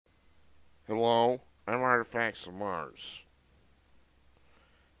Hello, I'm Artifacts of Mars,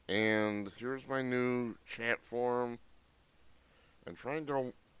 and here's my new chat forum. I'm trying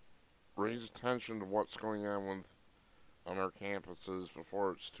to raise attention to what's going on our campuses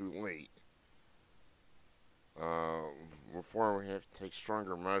before it's too late. Uh, Before we have to take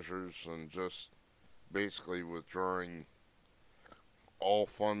stronger measures and just basically withdrawing all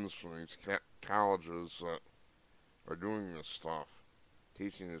funds from these colleges that are doing this stuff,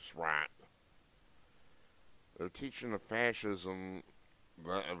 teaching this rot. They're teaching a fascism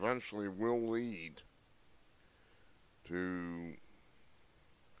that eventually will lead to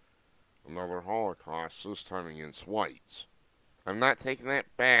another Holocaust, this time against whites. I'm not taking that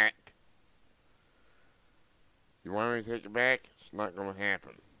back. You want me to take it back? It's not going to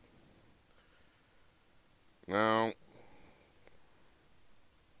happen. Now,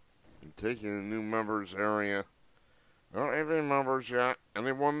 I'm taking a new members area. I don't have any members yet.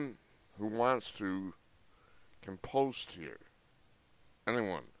 Anyone who wants to can post here.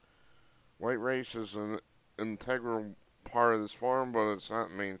 Anyone. White race is an integral part of this forum, but it's not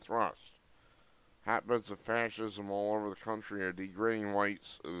the main thrust. Hotbeds of fascism all over the country are degrading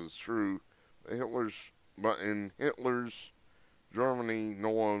whites, it is true. But in Hitler's Germany, no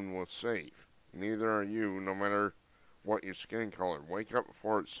one was safe. Neither are you, no matter what your skin color. Wake up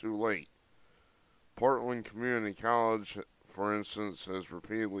before it's too late. Portland Community College, for instance, has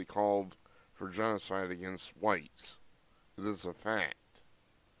repeatedly called for genocide against whites. It is a fact.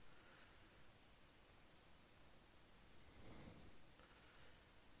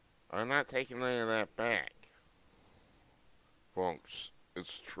 I'm not taking any of that back, folks.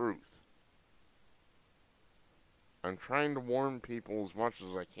 It's truth. I'm trying to warn people as much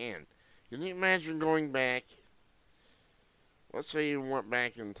as I can. Can you imagine going back? Let's say you went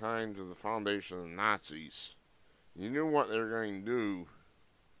back in time to the foundation of the Nazis. You knew what they were going to do.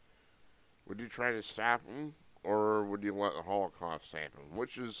 Would you try to stop them, or would you let the Holocaust happen?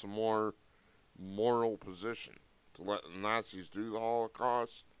 Which is the more moral position? To let the Nazis do the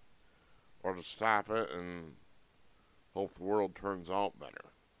Holocaust, or to stop it and hope the world turns out better?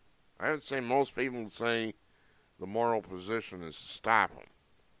 I would say most people would say the moral position is to stop them.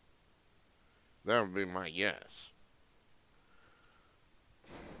 That would be my guess.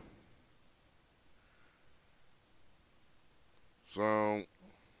 So,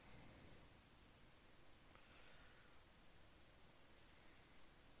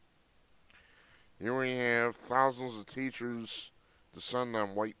 here we have thousands of teachers descend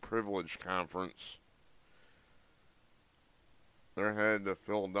on white privilege conference. They're headed to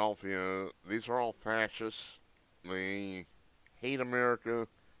Philadelphia. These are all fascists. They hate America.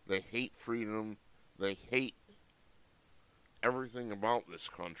 They hate freedom. They hate everything about this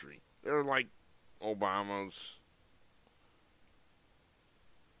country. They're like Obama's.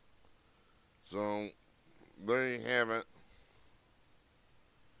 So, there you have it.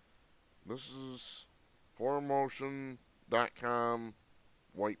 This is formotion.com,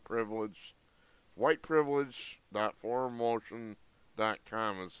 white privilege.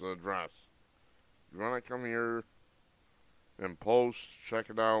 Whiteprivilege.formotion.com is the address. If you want to come here and post, check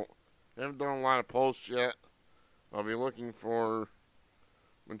it out. I haven't done a lot of posts yet. I'll be looking for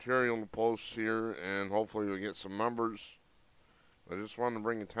material to post here, and hopefully we'll get some members. I just wanted to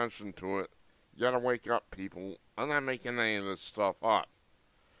bring attention to it. You gotta wake up, people. I'm not making any of this stuff up.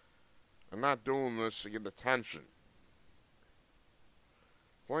 I'm not doing this to get attention.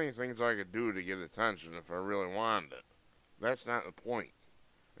 Plenty of things I could do to get attention if I really wanted it. That's not the point.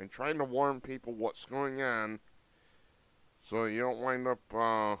 I'm trying to warn people what's going on so you don't wind up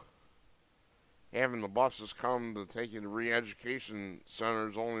having the buses come to take you to re-education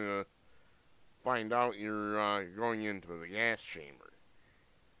centers only to find out you're going into the gas chamber.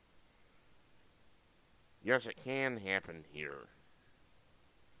 Yes, it can happen here.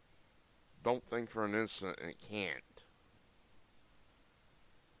 Don't think for an instant it can't.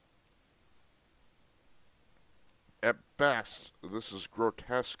 At best, this is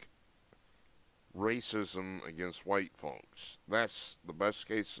grotesque racism against white folks. That's the best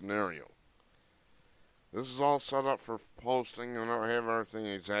case scenario. This is all set up for posting. I don't have everything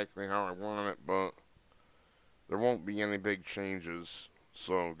exactly how I want it, but there won't be any big changes.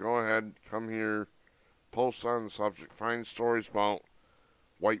 So go ahead, come here, post on the subject, find stories about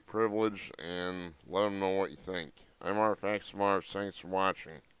white privilege, and let them know what you think. I'm Artifacts of Mars. Thanks for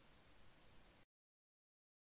watching.